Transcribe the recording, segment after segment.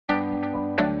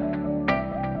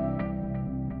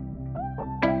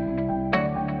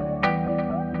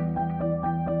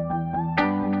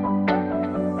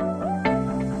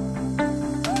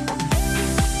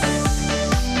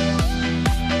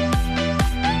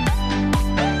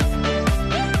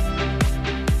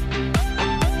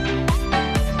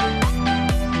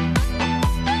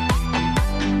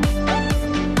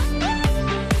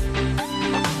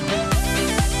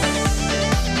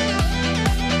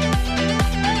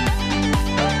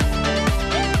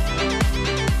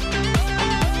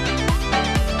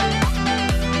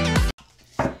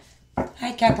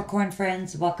Capricorn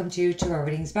friends, welcome to Tarot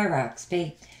Readings by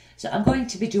Roxby. So I'm going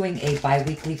to be doing a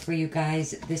bi-weekly for you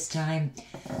guys this time.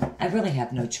 I really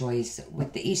have no choice.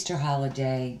 With the Easter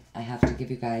holiday, I have to give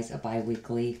you guys a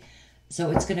bi-weekly.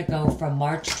 So it's going to go from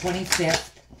March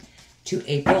 25th to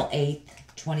April 8th,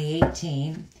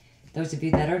 2018. Those of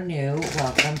you that are new,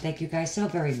 welcome. Thank you guys so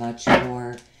very much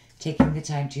for taking the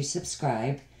time to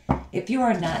subscribe. If you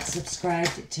are not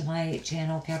subscribed to my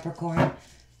channel, Capricorn,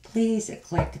 please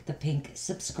click the pink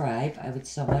subscribe. I would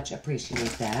so much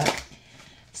appreciate that.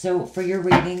 So for your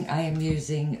reading, I am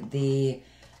using the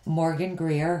Morgan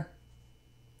Greer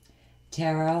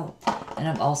Tarot. And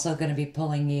I'm also going to be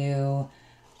pulling you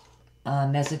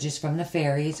Messages from the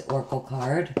Fairies Oracle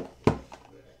card.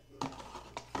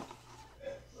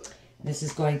 This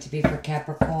is going to be for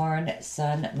Capricorn,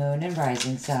 Sun, Moon, and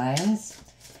Rising signs.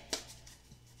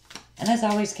 And as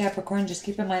always, Capricorn, just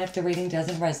keep in mind if the reading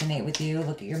doesn't resonate with you,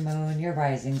 look at your moon, your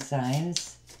rising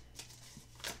signs.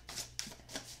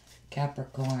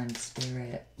 Capricorn,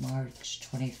 Spirit, March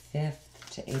 25th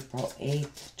to April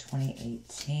 8th,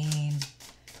 2018.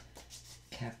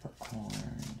 Capricorn.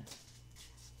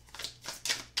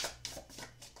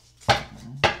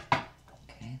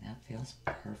 Okay, that feels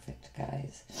perfect,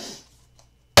 guys.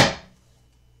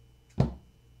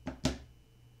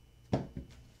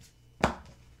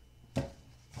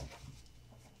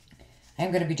 I'm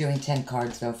going to be doing 10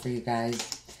 cards, though, for you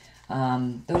guys.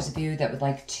 Those of you that would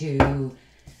like to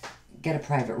get a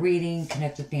private reading,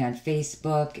 connect with me on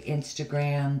Facebook,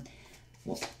 Instagram.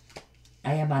 Well,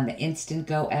 I am on the Instant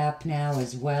Go app now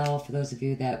as well, for those of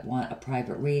you that want a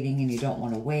private reading and you don't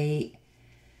want to wait.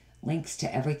 Links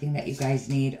to everything that you guys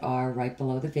need are right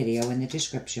below the video in the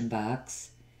description box.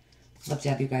 Love to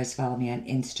have you guys follow me on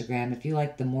Instagram. If you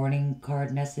like the morning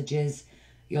card messages,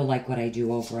 you'll like what I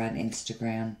do over on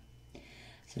Instagram.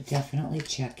 So definitely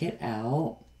check it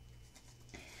out.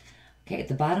 Okay, at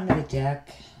the bottom of the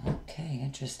deck, okay,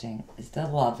 interesting, is the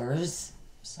Lovers.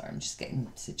 Sorry, I'm just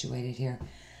getting situated here.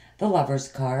 The Lovers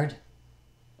card.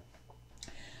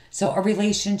 So a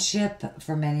relationship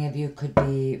for many of you could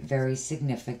be very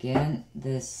significant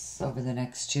over the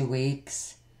next 2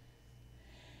 weeks.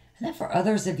 And then for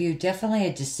others of you, definitely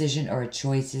a decision or a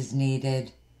choice is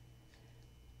needed.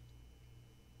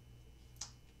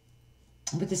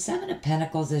 With the Seven of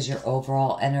Pentacles as your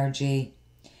overall energy,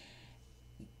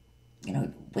 you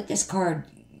know, with this card,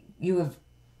 you have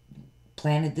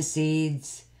planted the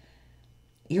seeds.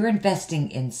 You're investing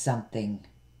in something,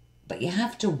 but you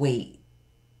have to wait,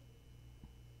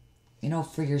 you know,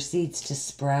 for your seeds to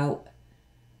sprout.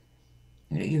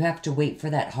 You know, you have to wait for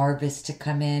that harvest to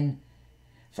come in.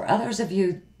 For others of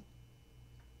you,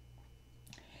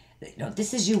 you know,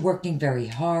 this is you working very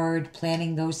hard,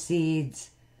 planting those seeds,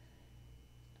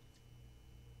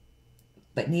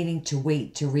 but needing to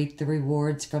wait to reap the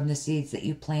rewards from the seeds that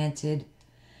you planted.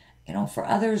 You know, for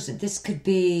others, this could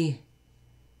be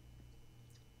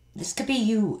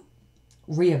you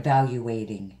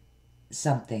reevaluating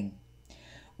something.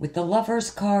 With the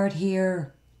Lovers card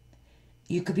here,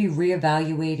 you could be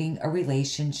reevaluating a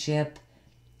relationship.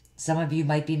 Some of you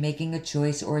might be making a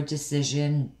choice or a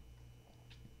decision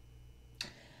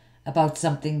about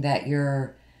something that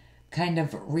you're kind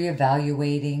of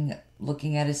reevaluating,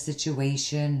 looking at a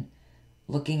situation,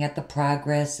 looking at the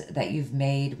progress that you've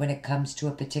made when it comes to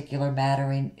a particular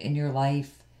matter in your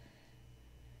life.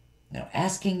 You know,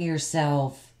 asking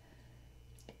yourself,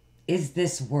 is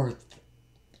this worth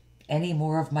any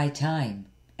more of my time,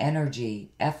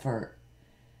 energy, effort?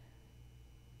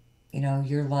 You know,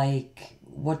 you're like,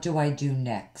 what do I do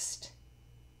next?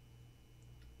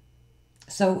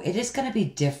 So it is going to be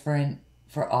different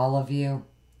for all of you.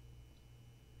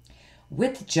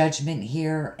 With Judgment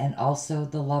here and also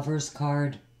the Lovers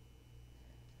card,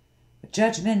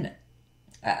 Judgment,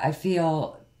 I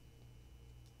feel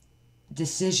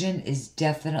decision is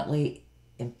definitely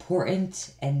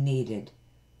important and needed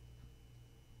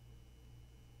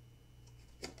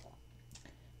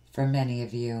for many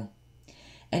of you.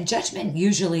 And Judgment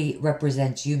usually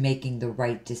represents you making the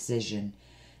right decision.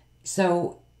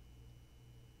 So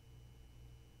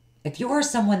if you are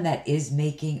someone that is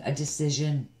making a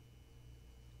decision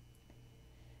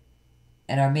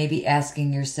and are maybe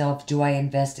asking yourself, do I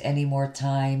invest any more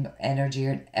time, energy,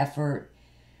 or effort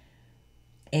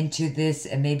into this?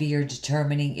 And maybe you're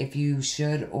determining if you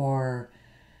should or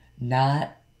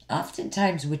not.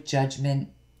 Oftentimes with Judgment,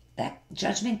 that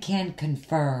Judgment can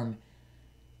confirm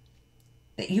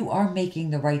that you are making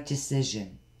the right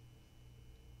decision.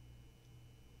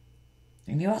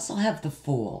 And you also have the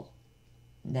Fool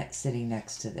sitting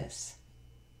next to this.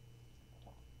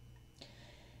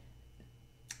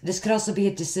 This could also be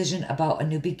a decision about a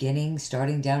new beginning,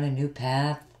 starting down a new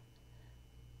path.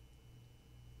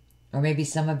 Or maybe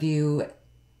some of you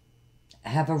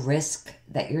have a risk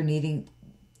that you're needing,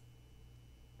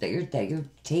 that you're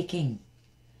taking.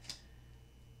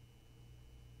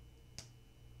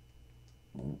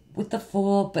 With the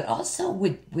Fool, but also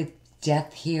with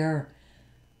death here,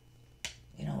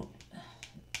 you know,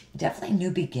 definitely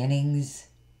new beginnings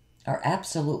are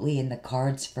absolutely in the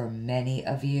cards for many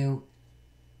of you.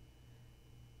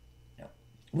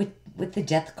 With the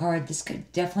Death card, this could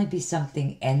definitely be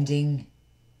something ending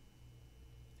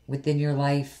within your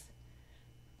life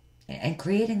and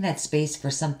creating that space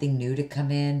for something new to come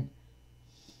in.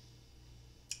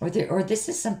 Or this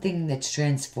is something that's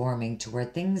transforming to where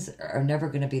things are never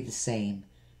going to be the same.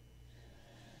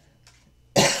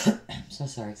 So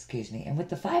sorry, excuse me. And with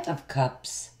the Five of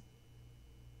Cups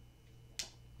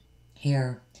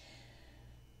here,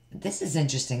 this is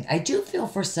interesting. I do feel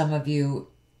for some of you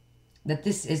that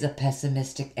this is a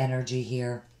pessimistic energy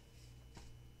here.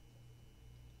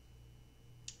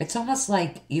 It's almost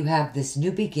like you have this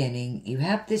new beginning, you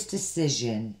have this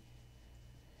decision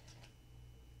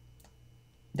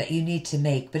that you need to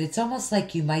make, but it's almost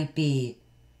like you might be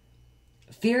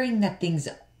fearing that things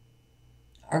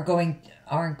aren't going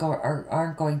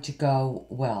to go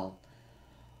well.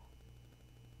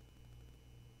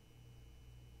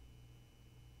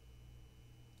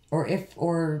 Or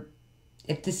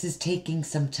if this is taking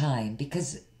some time,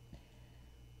 because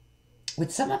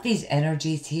with some of these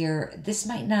energies here, this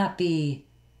might not be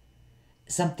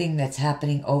something that's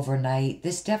happening overnight.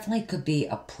 This definitely could be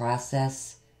a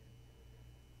process.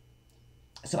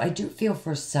 So I do feel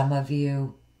for some of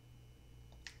you,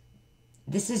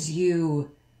 this is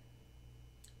you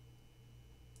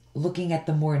looking at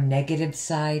the more negative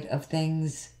side of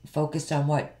things, focused on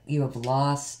what you have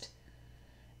lost,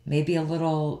 maybe a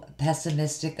little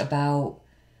pessimistic about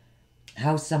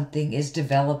how something is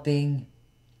developing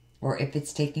or if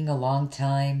it's taking a long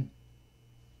time.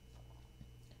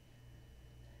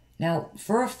 Now,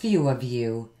 for a few of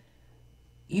you,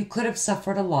 you could have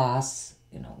suffered a loss,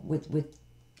 you know,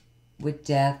 with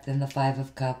death and the Five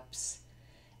of Cups.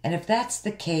 And if that's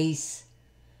the case,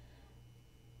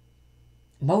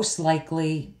 most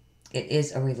likely it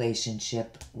is a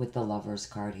relationship with the Lovers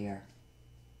card here.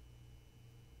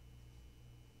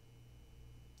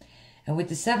 And with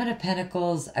the Seven of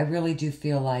Pentacles, I really do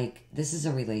feel like this is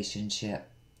a relationship.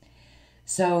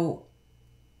 So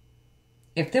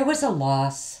if there was a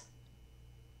loss,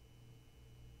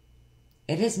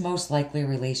 it is most likely a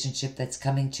relationship that's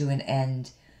coming to an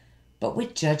end. But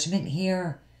with Judgment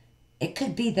here, it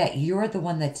could be that you're the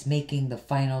one that's making the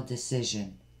final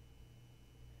decision.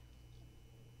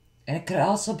 And it could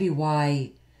also be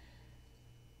why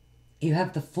you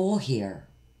have the Fool here.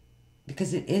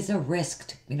 Because it is a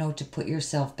risk, you know, to put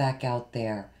yourself back out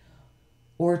there.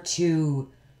 Or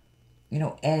to, you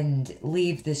know,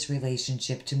 leave this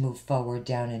relationship to move forward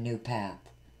down a new path.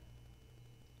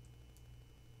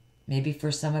 Maybe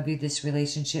for some of you, this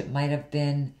relationship might have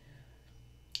been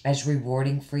as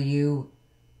rewarding for you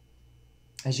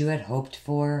as you had hoped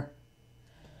for.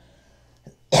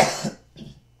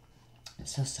 I'm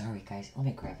so sorry, guys. Let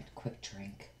me grab a quick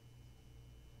drink.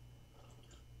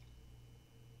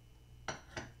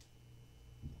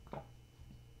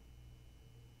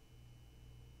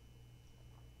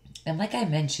 And like I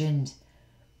mentioned,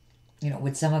 you know,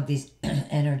 with some of these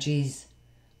energies,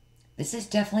 this is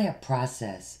definitely a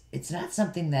process. It's not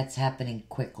something that's happening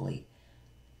quickly.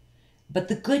 But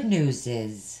the good news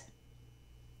is,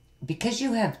 because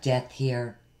you have death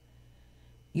here,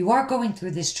 you are going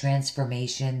through this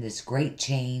transformation, this great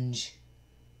change.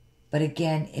 But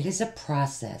again, it is a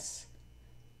process.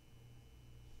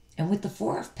 And with the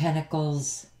Four of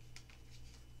Pentacles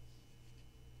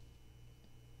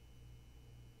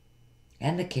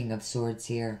and the King of Swords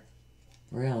here,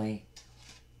 really,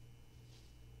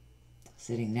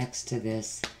 sitting next to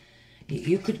this,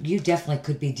 you definitely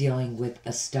could be dealing with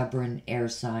a stubborn air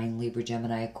sign, Libra,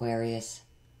 Gemini, Aquarius.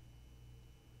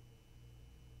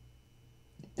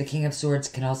 The King of Swords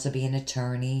can also be an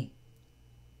attorney.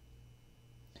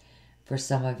 For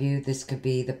some of you, this could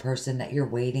be the person that you're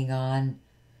waiting on.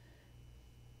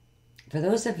 For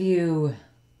those of you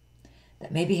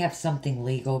that maybe have something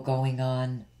legal going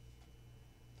on,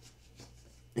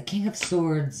 the King of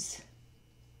Swords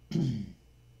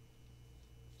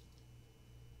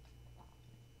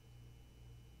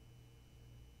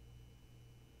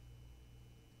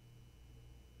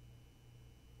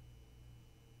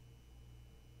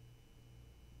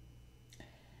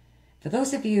for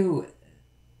those of you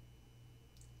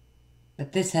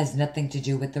that this has nothing to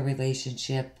do with the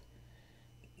relationship,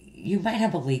 you might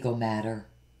have a legal matter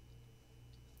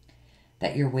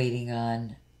that you're waiting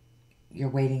on. You're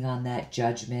waiting on that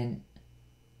judgment,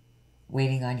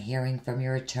 waiting on hearing from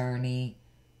your attorney.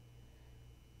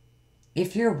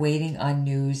 If you're waiting on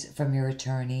news from your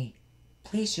attorney,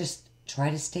 please just try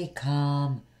to stay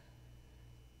calm.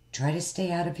 Try to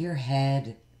stay out of your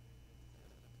head.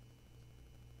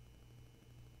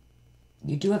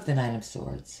 You do have the Nine of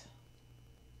Swords.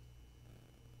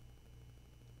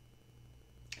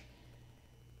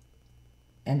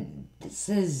 And this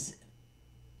is...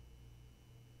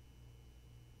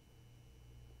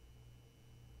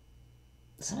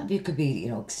 some of you could be,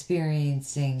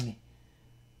 experiencing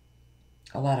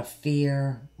a lot of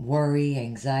fear, worry,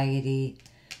 anxiety,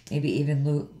 maybe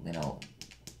even,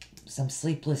 some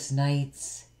sleepless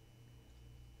nights.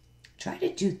 Try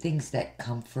to do things that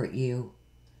comfort you.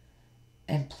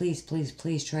 And please, please,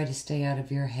 please try to stay out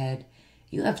of your head.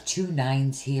 You have 2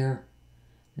 9s here.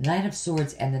 Nine of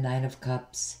Swords and the Nine of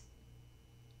Cups.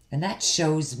 And that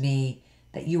shows me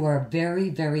that you are very,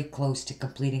 very close to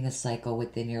completing a cycle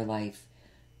within your life.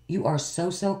 You are so,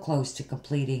 so close to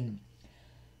completing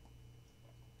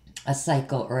a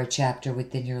cycle or a chapter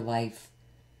within your life.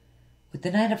 With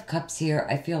the Nine of Cups here,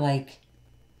 I feel like,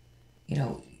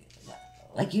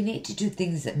 like you need to do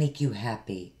things that make you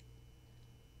happy.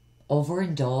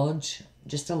 Overindulge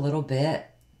just a little bit.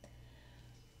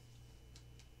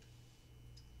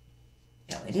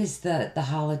 It is the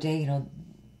holiday,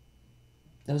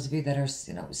 those of you that are,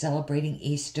 celebrating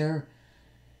Easter.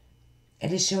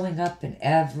 It is showing up in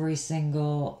every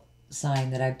single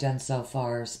sign that I've done so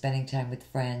far. Spending time with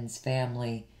friends,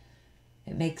 family.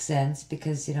 It makes sense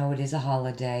because, it is a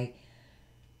holiday.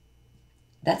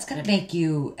 That's going to make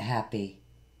you happy.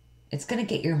 It's going to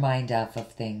get your mind off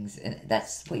of things. And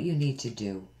that's what you need to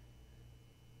do.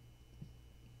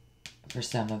 For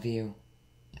some of you.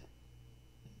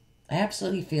 I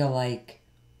absolutely feel like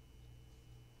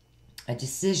a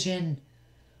decision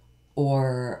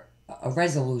or a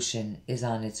resolution is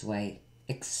on its way.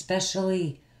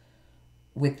 Especially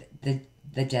with the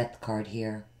Death card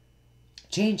here.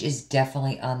 Change is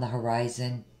definitely on the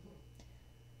horizon.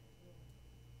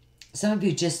 Some of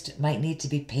you just might need to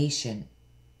be patient.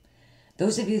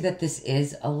 Those of you that this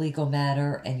is a legal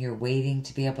matter and you're waiting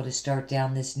to be able to start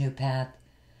down this new path,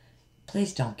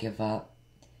 please don't give up.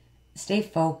 Stay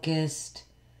focused.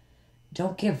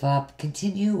 Don't give up.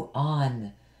 Continue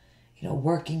on,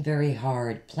 working very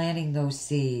hard, planting those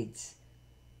seeds.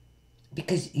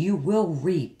 Because you will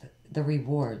reap the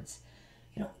rewards.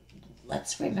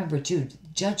 Let's remember too,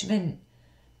 judgment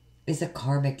is a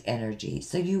karmic energy.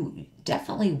 So you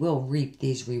definitely will reap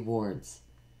these rewards.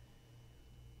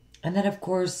 And then, of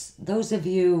course, those of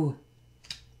you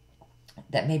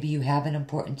that maybe you have an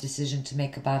important decision to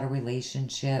make about a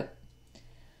relationship.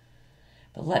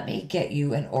 But let me get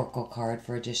you an oracle card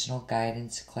for additional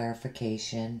guidance,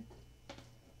 clarification.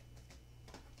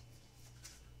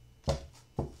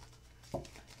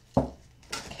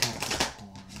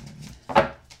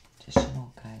 Capricorn.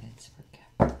 Additional guidance for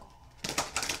Capricorn.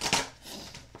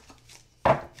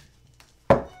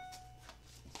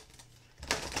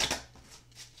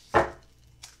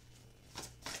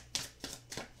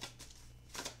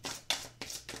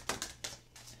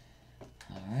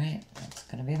 All right, that's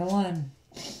going to be the one.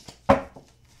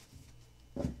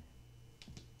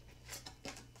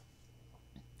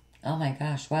 Oh my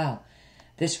gosh, wow.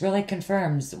 This really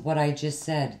confirms what I just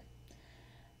said.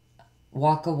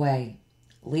 Walk away.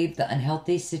 Leave the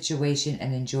unhealthy situation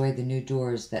and enjoy the new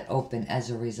doors that open as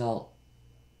a result.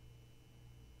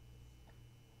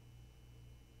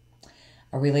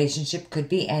 A relationship could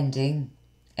be ending,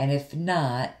 and if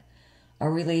not, a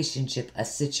relationship, a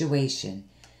situation.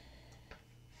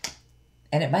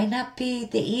 And it might not be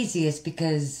the easiest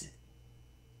because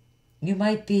you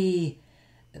might be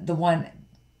the one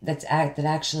that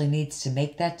actually needs to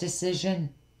make that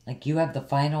decision. Like you have the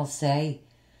final say.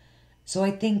 So I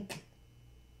think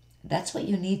that's what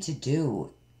you need to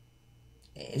do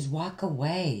is walk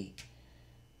away.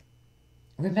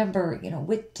 Remember,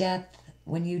 with death,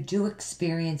 when you do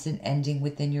experience an ending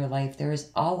within your life, there is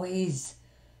always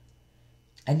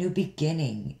a new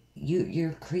beginning.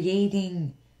 You're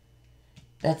creating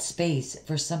that space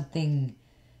for something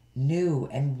new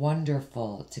and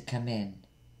wonderful to come in.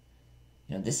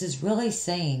 This is really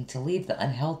saying to leave the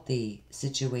unhealthy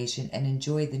situation and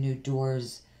enjoy the new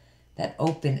doors that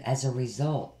open as a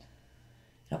result.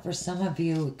 For some of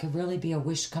you, it could really be a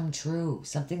wish come true.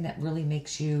 Something that really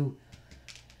makes you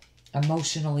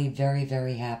emotionally very,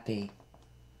 very happy.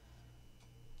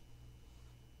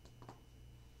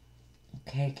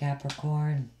 Okay,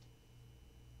 Capricorn.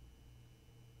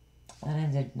 That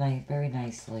ended very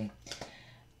nicely.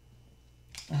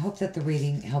 I hope that the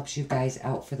reading helps you guys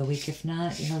out for the week. If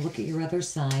not, you know, look at your other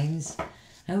signs.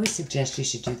 I always suggest you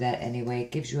should do that anyway.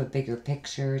 It gives you a bigger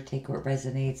picture. Take what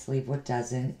resonates, leave what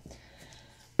doesn't.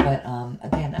 But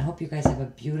again, I hope you guys have a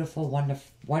beautiful,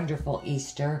 wonderful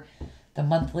Easter. The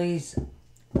monthlies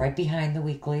right behind the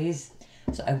weeklies.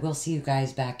 So I will see you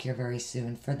guys back here very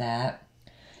soon for that.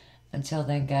 Until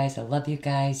then, guys, I love you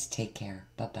guys. Take care.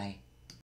 Bye-bye.